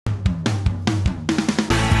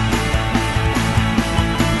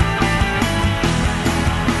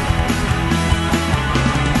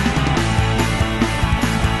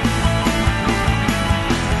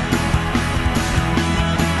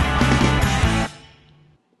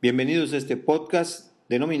Bienvenidos a este podcast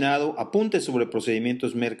denominado Apuntes sobre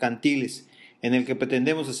procedimientos mercantiles, en el que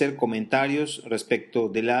pretendemos hacer comentarios respecto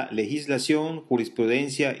de la legislación,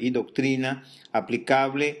 jurisprudencia y doctrina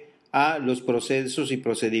aplicable a los procesos y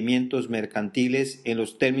procedimientos mercantiles en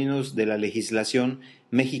los términos de la legislación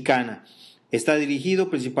mexicana. Está dirigido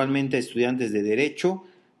principalmente a estudiantes de Derecho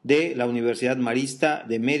de la Universidad Marista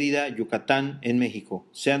de Mérida, Yucatán, en México.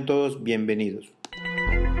 Sean todos bienvenidos.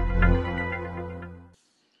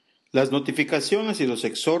 Las notificaciones y los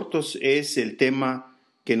exhortos es el tema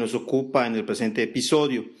que nos ocupa en el presente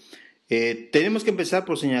episodio. Tenemos que empezar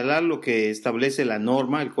por señalar lo que establece la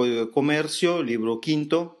norma, el Código de Comercio, libro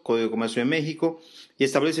quinto, Código de Comercio de México, y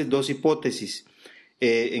establece dos hipótesis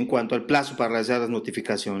en cuanto al plazo para realizar las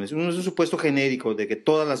notificaciones. Uno es un supuesto genérico de que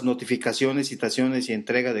todas las notificaciones, citaciones y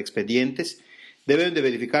entrega de expedientes deben de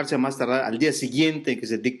verificarse a más tardar al día siguiente en que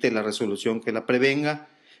se dicte la resolución que la prevenga,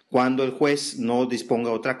 cuando el juez no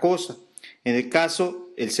disponga otra cosa. En el caso,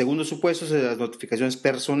 el segundo supuesto es de las notificaciones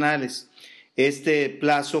personales. Este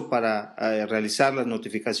plazo para realizar las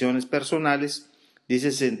notificaciones personales,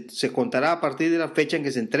 dice, se contará a partir de la fecha en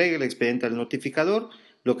que se entregue el expediente al notificador,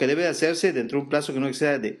 lo que debe hacerse dentro de un plazo que no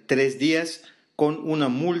exceda de 3 días, con una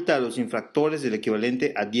multa a los infractores del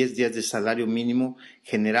equivalente a 10 días de salario mínimo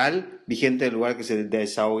general, vigente en el lugar que se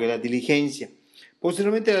desahogue la diligencia.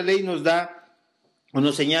 Posteriormente, la ley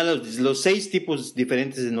nos señala los 6 tipos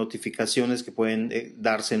diferentes de notificaciones que pueden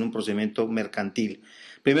darse en un procedimiento mercantil.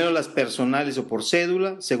 Primero, las personales o por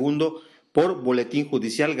cédula. Segundo, por boletín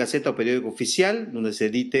judicial, gaceta o periódico oficial, donde se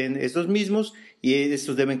editen estos mismos, y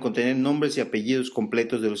estos deben contener nombres y apellidos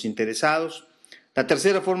completos de los interesados. La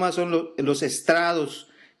tercera forma son los estrados,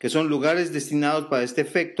 que son lugares destinados para este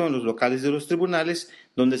efecto en los locales de los tribunales,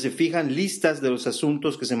 donde se fijan listas de los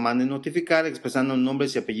asuntos que se manden notificar, expresando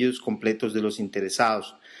nombres y apellidos completos de los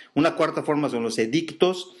interesados. Una cuarta forma son los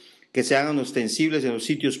edictos, que se hagan ostensibles en los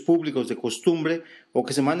sitios públicos de costumbre o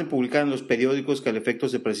que se manden publicar en los periódicos que al efecto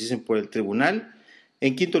se precisen por el tribunal.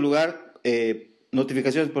 En quinto lugar,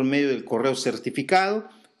 notificaciones por medio del correo certificado.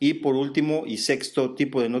 Y por último y sexto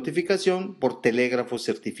tipo de notificación, por telégrafo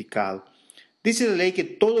certificado. Dice la ley que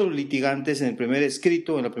todos los litigantes en el primer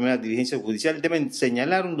escrito, en la primera diligencia judicial, deben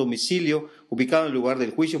señalar un domicilio ubicado en el lugar del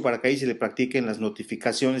juicio para que ahí se le practiquen las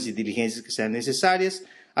notificaciones y diligencias que sean necesarias,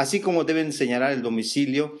 así como deben señalar el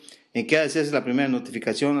domicilio en que ha de hacerse la primera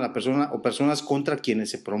notificación a la persona o personas contra quienes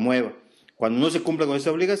se promueva. Cuando no se cumpla con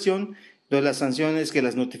esta obligación, entonces las sanciones que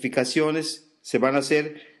las notificaciones se van a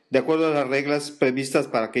hacer de acuerdo a las reglas previstas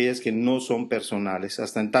para aquellas que no son personales,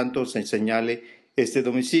 hasta en tanto se señale este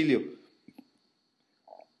domicilio.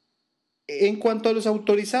 En cuanto a los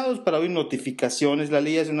autorizados para oír notificaciones, la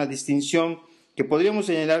ley hace una distinción que podríamos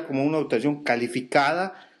señalar como una autorización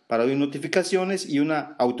calificada para oír notificaciones y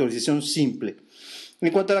una autorización simple.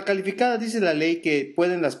 En cuanto a la calificada, dice la ley que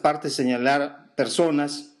pueden las partes señalar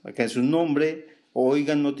personas que en su nombre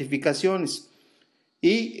oigan notificaciones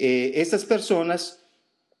y estas personas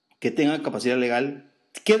que tengan capacidad legal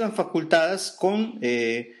quedan facultadas con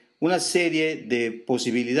una serie de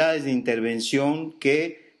posibilidades de intervención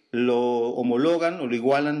que lo homologan o lo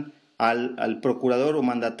igualan al procurador o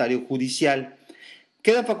mandatario judicial.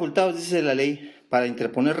 Quedan facultados, dice la ley, para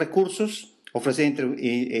interponer recursos, ofrecer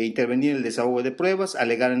intervenir en el desahogo de pruebas,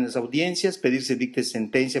 alegar en las audiencias, pedir se dicte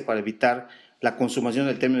sentencia para evitar la consumación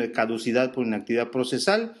del término de caducidad por inactividad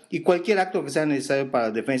procesal y cualquier acto que sea necesario para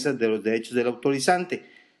la defensa de los derechos del autorizante.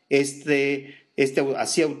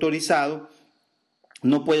 Así autorizado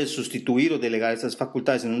no puede sustituir o delegar esas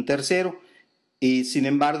facultades en un tercero y sin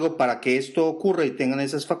embargo para que esto ocurra y tengan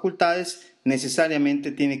esas facultades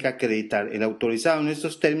necesariamente tiene que acreditar el autorizado en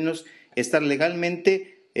estos términos estar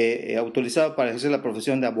legalmente autorizado para ejercer la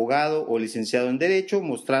profesión de abogado o licenciado en Derecho,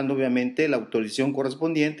 mostrando obviamente la autorización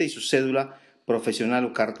correspondiente y su cédula profesional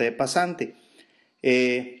o carta de pasante.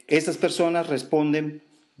 Estas personas responden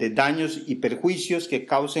de daños y perjuicios que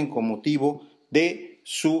causen con motivo de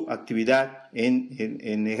su actividad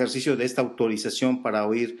en ejercicio de esta autorización para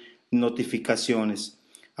oír notificaciones,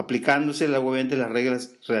 aplicándose obviamente las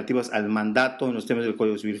reglas relativas al mandato en los términos del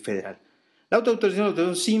Código Civil Federal. La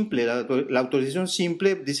autorización simple, la autorización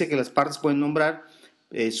simple dice que las partes pueden nombrar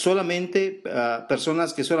solamente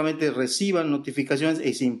personas que solamente reciban notificaciones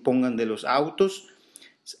y se impongan de los autos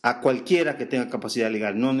a cualquiera que tenga capacidad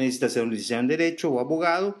legal. No necesita ser un licenciado en Derecho o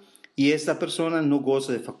abogado y esta persona no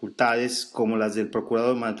goza de facultades como las del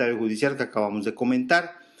procurador mandatario judicial que acabamos de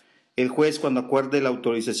comentar. El juez, cuando acuerde la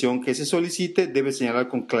autorización que se solicite, debe señalar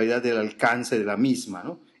con claridad el alcance de la misma,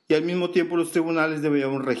 ¿no? Y al mismo tiempo los tribunales deben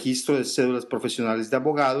llevar un registro de cédulas profesionales de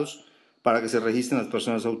abogados para que se registren las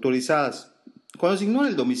personas autorizadas. Cuando se ignora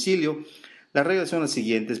el domicilio, Las reglas son las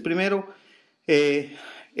siguientes. Primero,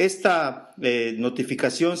 esta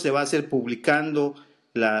notificación se va a hacer publicando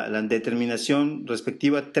la determinación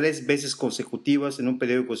respectiva 3 veces consecutivas en un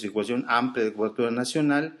periódico de circulación amplia de cobertura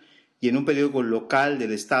nacional y en un periódico local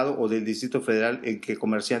del Estado o del Distrito Federal en que el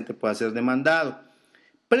comerciante pueda ser demandado.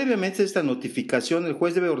 Previamente a esta notificación, el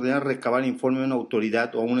juez debe ordenar recabar informe de una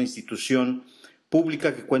autoridad o una institución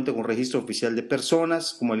pública que cuente con registro oficial de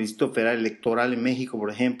personas, como el Instituto Federal Electoral en México, por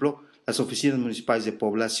ejemplo, las oficinas municipales de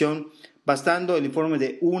población, bastando el informe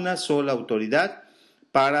de una sola autoridad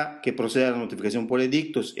para que proceda a la notificación por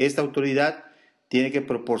edictos. Esta autoridad tiene que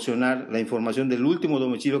proporcionar la información del último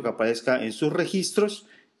domicilio que aparezca en sus registros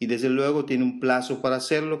y desde luego tiene un plazo para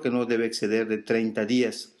hacerlo que no debe exceder de 30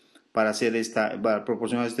 días para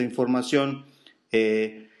proporcionar esta información.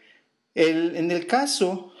 En el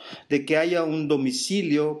caso de que haya un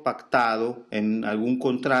domicilio pactado en algún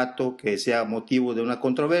contrato que sea motivo de una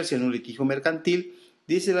controversia en un litigio mercantil,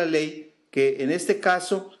 dice la ley que en este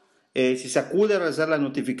caso, si se acude a realizar la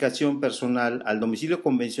notificación personal al domicilio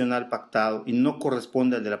convencional pactado y no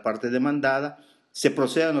corresponde al de la parte demandada, se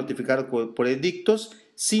procede a notificar por edictos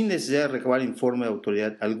sin necesidad de recabar informe de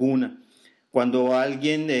autoridad alguna. Cuando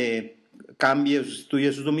alguien cambie o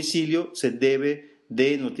sustituya su domicilio, se debe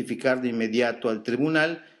de notificar de inmediato al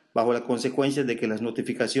tribunal bajo la consecuencia de que las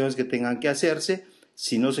notificaciones que tengan que hacerse,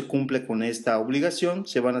 si no se cumple con esta obligación,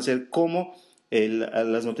 se van a hacer como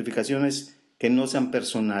las notificaciones que no sean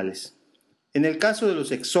personales. En el caso de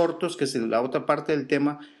los exhortos, que es la otra parte del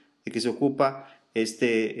tema de que se ocupa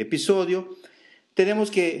este episodio,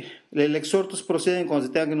 tenemos que los exhortos proceden cuando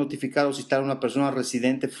se tenga que notificar o citar a una persona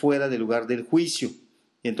residente fuera del lugar del juicio.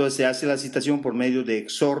 Y entonces se hace la citación por medio de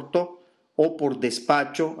exhorto o por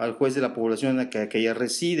despacho al juez de la población en la que ella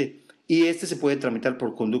reside. Y este se puede tramitar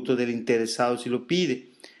por conducto del interesado si lo pide.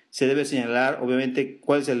 Se debe señalar, obviamente,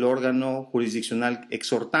 cuál es el órgano jurisdiccional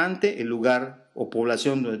exhortante, el lugar o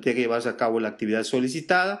población donde tiene que llevarse a cabo la actividad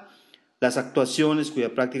solicitada, las actuaciones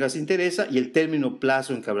cuya práctica se interesa y el término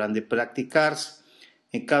plazo en que habrán de practicarse.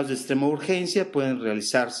 En casos de extrema urgencia pueden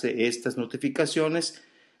realizarse estas notificaciones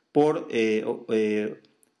por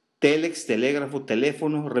telex, telégrafo,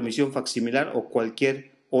 teléfono, remisión facsimilar o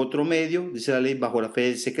cualquier otro medio, dice la ley, bajo la fe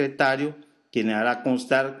del secretario, quien hará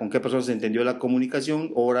constar con qué persona se entendió la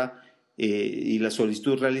comunicación, hora y la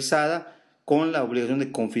solicitud realizada, con la obligación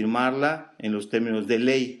de confirmarla en los términos de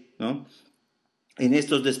ley, ¿no? En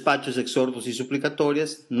estos despachos, exhortos y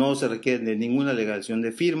suplicatorias no se requiere de ninguna alegación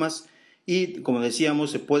de firmas y, como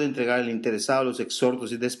decíamos, se puede entregar al interesado los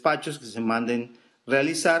exhortos y despachos que se manden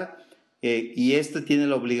realizar y éste tiene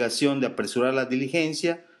la obligación de apresurar la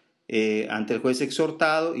diligencia ante el juez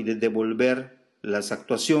exhortado y de devolver las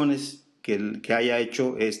actuaciones que haya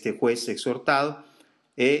hecho este juez exhortado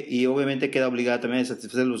y obviamente queda obligada también a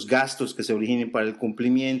satisfacer los gastos que se originen para el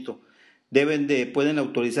cumplimiento. Pueden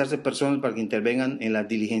autorizarse personas para que intervengan en la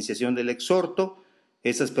diligenciación del exhorto.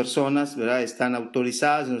 Esas personas, ¿verdad?, están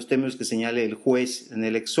autorizadas en los términos que señale el juez en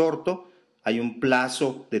el exhorto. Hay un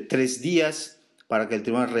plazo de 3 días para que el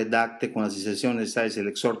tribunal redacte con las decisiones necesarias el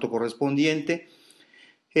exhorto correspondiente.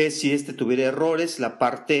 Si éste tuviera errores, la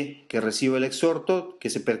parte que recibe el exhorto, que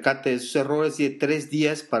se percate de esos errores, tiene 3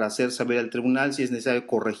 días para hacer saber al tribunal si es necesario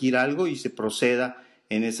corregir algo y se proceda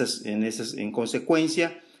en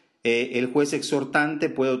consecuencia. El juez exhortante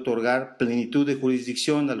puede otorgar plenitud de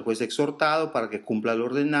jurisdicción al juez exhortado para que cumpla lo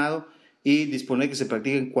ordenado y disponer que se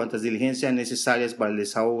practiquen cuantas diligencias sean necesarias para el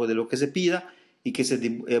desahogo de lo que se pida y que se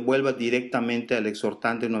devuelva directamente al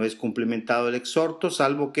exhortante una vez cumplimentado el exhorto,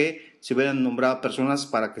 salvo que se hubieran nombrado personas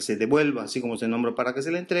para que se devuelva, así como se nombra para que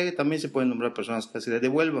se le entregue, también se pueden nombrar personas para que se le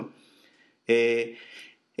devuelvan.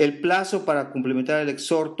 El plazo para cumplimentar el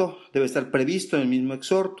exhorto debe estar previsto en el mismo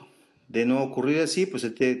exhorto. De no ocurrir así, pues se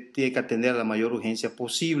tiene que atender a la mayor urgencia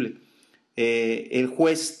posible. El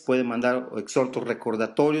juez puede mandar exhortos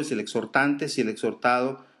recordatorios, el exhortante, si el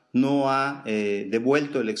exhortado no ha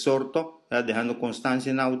devuelto el exhorto, ¿verdad?, dejando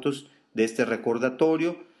constancia en autos de este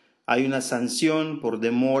recordatorio. Hay una sanción por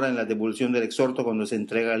demora en la devolución del exhorto cuando se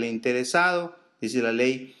entrega al interesado. Dice la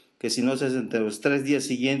ley que si no se hace entre los 3 días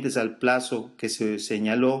siguientes al plazo que se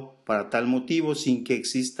señaló para tal motivo, sin que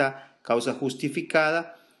exista causa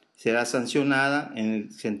justificada, será sancionada en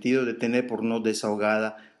el sentido de tener por no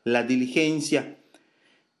desahogada la diligencia.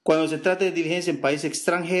 Cuando se trata de diligencia en país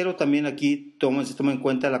extranjero, también aquí se toma en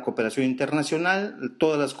cuenta la cooperación internacional.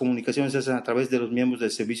 Todas las comunicaciones se hacen a través de los miembros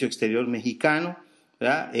del Servicio Exterior Mexicano,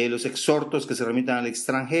 ¿verdad? Los exhortos que se remitan al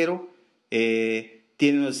extranjero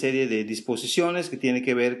tienen una serie de disposiciones que tienen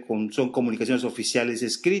que ver son comunicaciones oficiales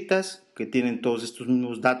escritas, que tienen todos estos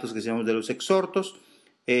mismos datos que se llaman de los exhortos.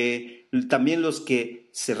 También los que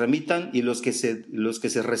se remitan y los que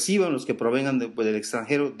se reciban, los que provengan del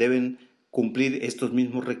extranjero, deben cumplir estos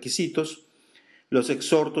mismos requisitos. Los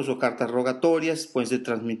exhortos o cartas rogatorias pueden ser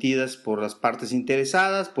transmitidas por las partes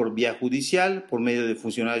interesadas, por vía judicial, por medio de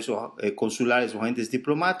funcionarios consulares o agentes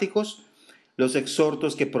diplomáticos. Los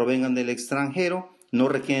exhortos que provengan del extranjero no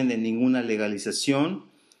requieren de ninguna legalización.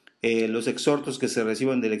 Los exhortos que se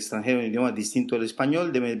reciban del extranjero en idioma distinto al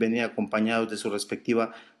español deben venir acompañados de su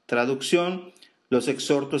respectiva traducción. Los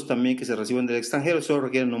exhortos también que se reciban del extranjero solo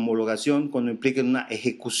requieren homologación cuando impliquen una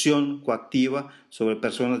ejecución coactiva sobre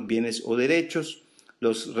personas, bienes o derechos.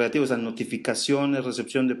 Los relativos a notificaciones,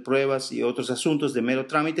 recepción de pruebas y otros asuntos de mero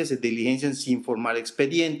trámite se diligencian sin formar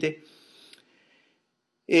expediente.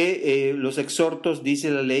 Los exhortos,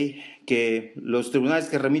 dice la ley, que los tribunales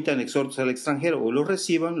que remitan exhortos al extranjero o los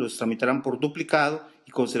reciban, los tramitarán por duplicado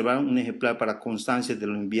y conservarán un ejemplar para constancia de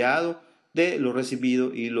lo enviado, de lo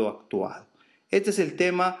recibido y lo actuado. Este es el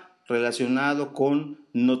tema relacionado con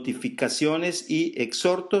notificaciones y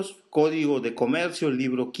exhortos, Código de Comercio,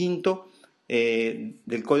 libro quinto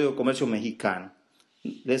del Código de Comercio mexicano.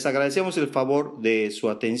 Les agradecemos el favor de su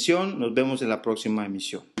atención. Nos vemos en la próxima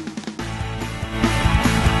emisión.